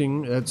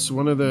crafting. That's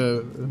one of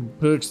the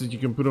perks that you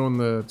can put on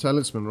the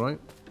talisman, right?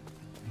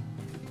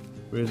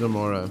 Where's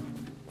Amara?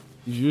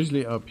 She's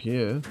usually up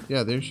here.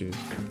 Yeah, there she is.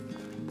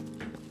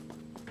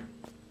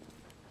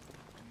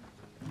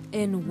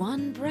 In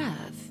one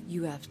breath,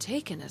 you have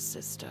taken a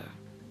sister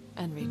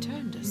and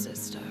returned a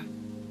sister.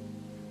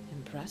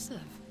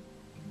 Impressive.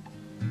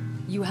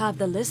 You have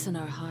the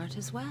listener heart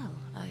as well,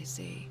 I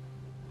see.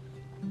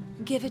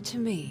 Give it to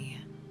me,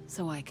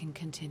 so I can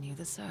continue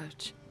the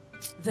search.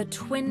 The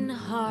twin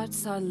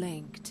hearts are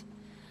linked,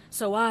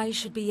 so I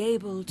should be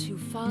able to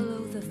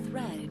follow the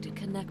thread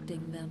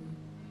connecting them.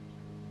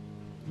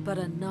 But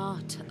a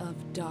knot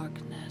of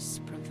darkness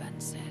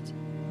prevents it.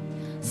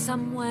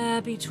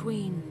 Somewhere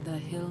between the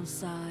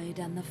hillside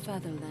and the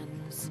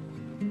Featherlands.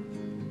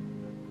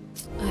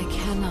 I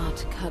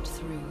cannot cut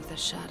through the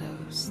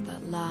shadows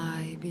that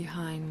lie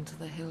behind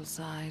the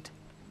hillside.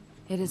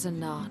 It is a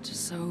knot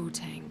so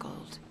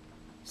tangled,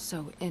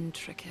 so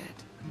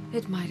intricate,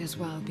 it might as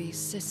well be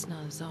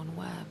Cisna's own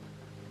web.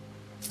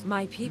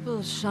 My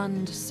people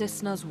shunned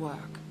Cisna's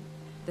work,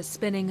 the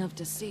spinning of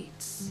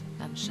deceits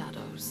and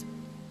shadows.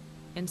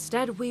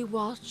 Instead, we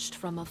watched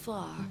from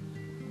afar,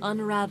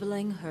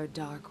 unraveling her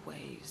dark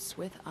ways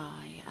with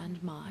eye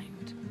and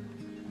mind.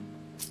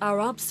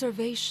 Our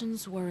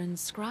observations were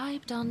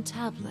inscribed on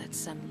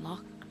tablets and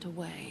locked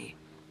away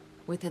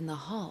within the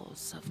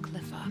halls of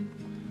Cliffa.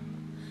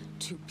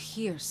 To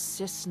pierce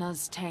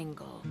Cisna's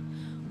tangle,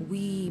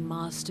 we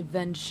must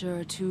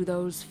venture to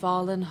those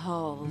fallen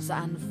halls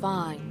and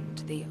find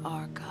the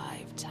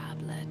archive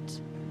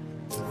tablet.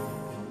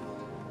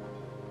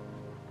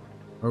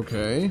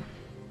 Okay.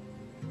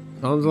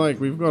 Sounds like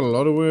we've got a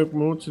lot of work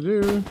more to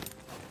do.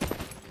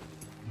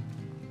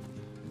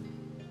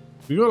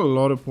 We got a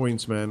lot of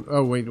points, man.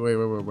 Oh, wait.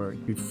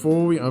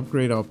 Before we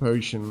upgrade our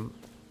potion,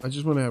 I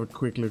just want to have a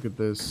quick look at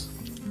this.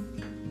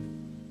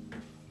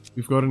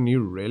 We've got a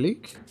new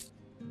relic.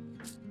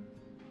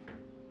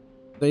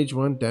 Stage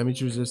 1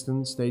 damage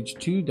resistance. Stage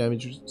 2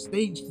 damage.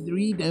 Stage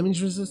 3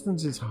 damage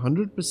resistance is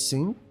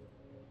 100%.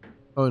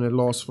 Oh, and it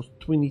lasts for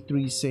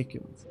 23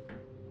 seconds.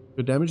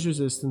 Your damage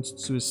resistance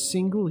to a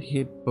single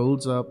hit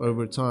builds up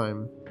over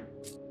time.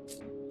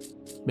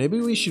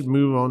 Maybe we should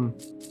move on.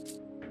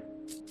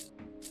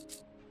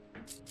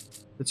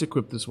 Let's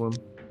equip this one.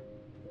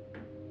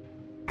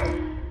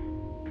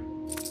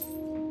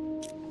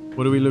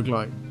 What do we look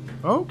like?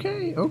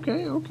 Okay.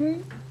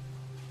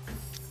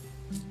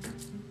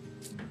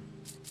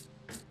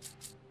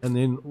 And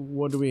then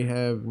what do we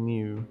have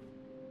new?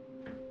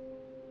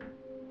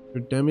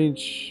 Your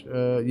damage,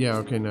 yeah,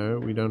 okay, no,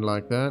 we don't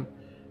like that.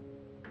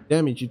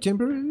 Damage, you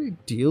temporarily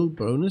deal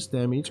bonus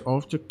damage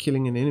after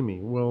killing an enemy.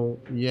 Well,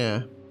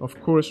 yeah, of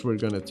course we're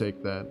gonna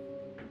take that.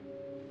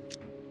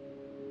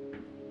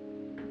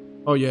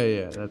 Oh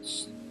yeah,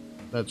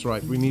 that's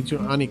right. We need to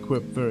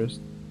unequip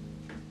first.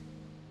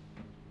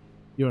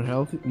 Your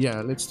health, yeah,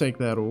 let's take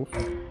that off.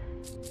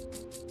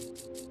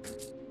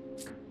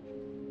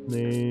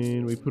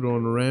 Then we put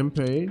on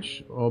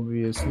Rampage,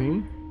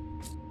 obviously.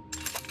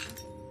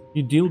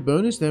 You deal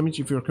bonus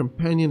damage if your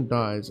companion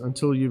dies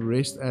until you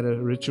rest at a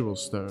ritual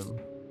stone.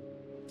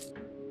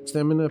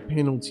 Stamina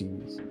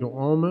penalties. Your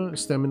armor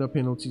stamina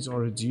penalties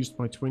are reduced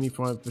by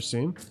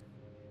 25%.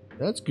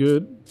 That's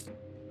good.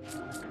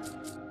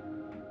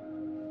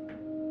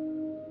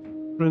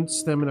 Sprint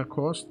stamina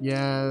cost.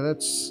 Yeah,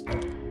 that's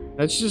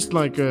just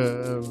like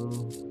a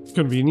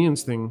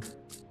convenience thing.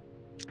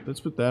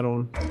 Let's put that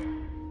on.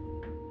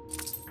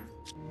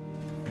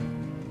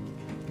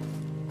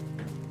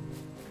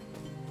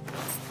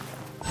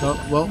 Oh,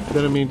 well,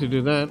 didn't mean to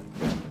do that.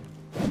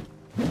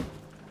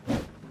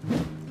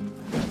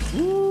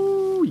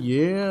 Ooh,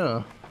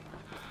 yeah.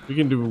 We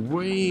can do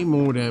way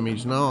more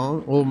damage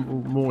now, or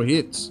more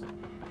hits.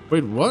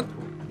 Wait, what?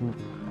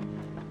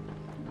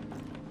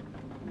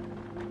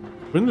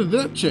 When did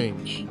that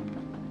change?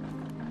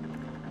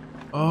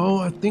 Oh,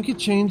 I think it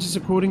changes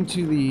according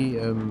to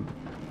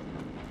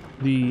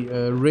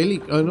the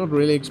relic, not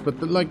relics, but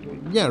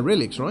yeah,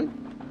 relics, right?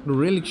 The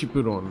relics you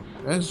put on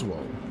as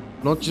well,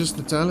 not just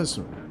the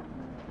talisman.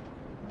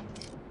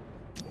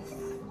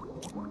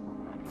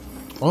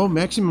 Oh,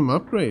 maximum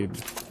upgrade.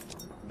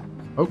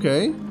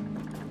 Okay.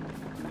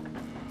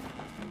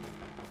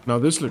 Now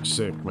this looks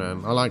sick,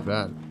 man. I like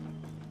that.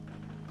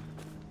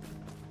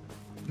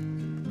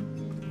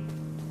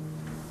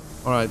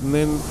 Alright, and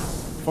then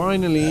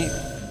finally,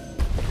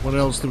 what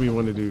else do we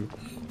want to do?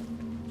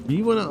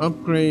 We want to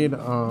upgrade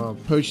our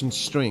potion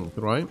strength,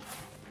 right?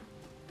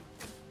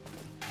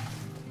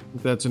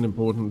 That's an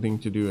important thing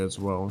to do as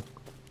well.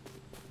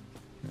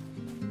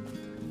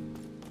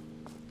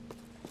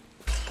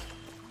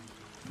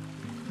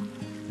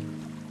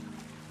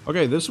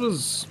 Okay, this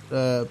was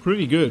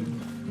pretty good.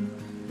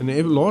 In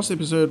the last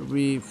episode,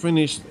 we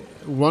finished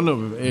one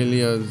of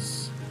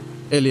Elia's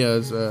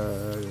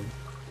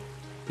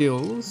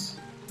kills.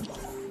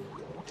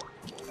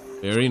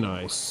 Very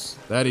nice.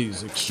 That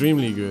is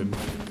extremely good.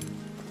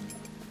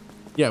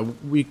 Yeah,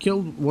 we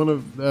killed one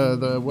of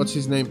what's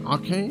his name,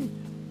 Akin,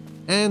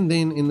 and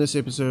then in this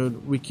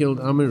episode we killed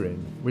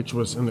Amiren, which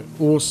was an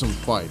awesome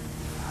fight.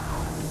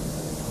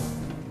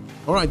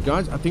 Alright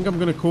guys, I think I'm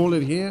going to call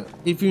it here.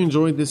 If you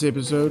enjoyed this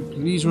episode,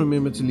 please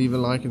remember to leave a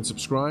like and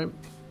subscribe.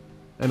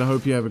 And I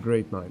hope you have a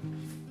great night.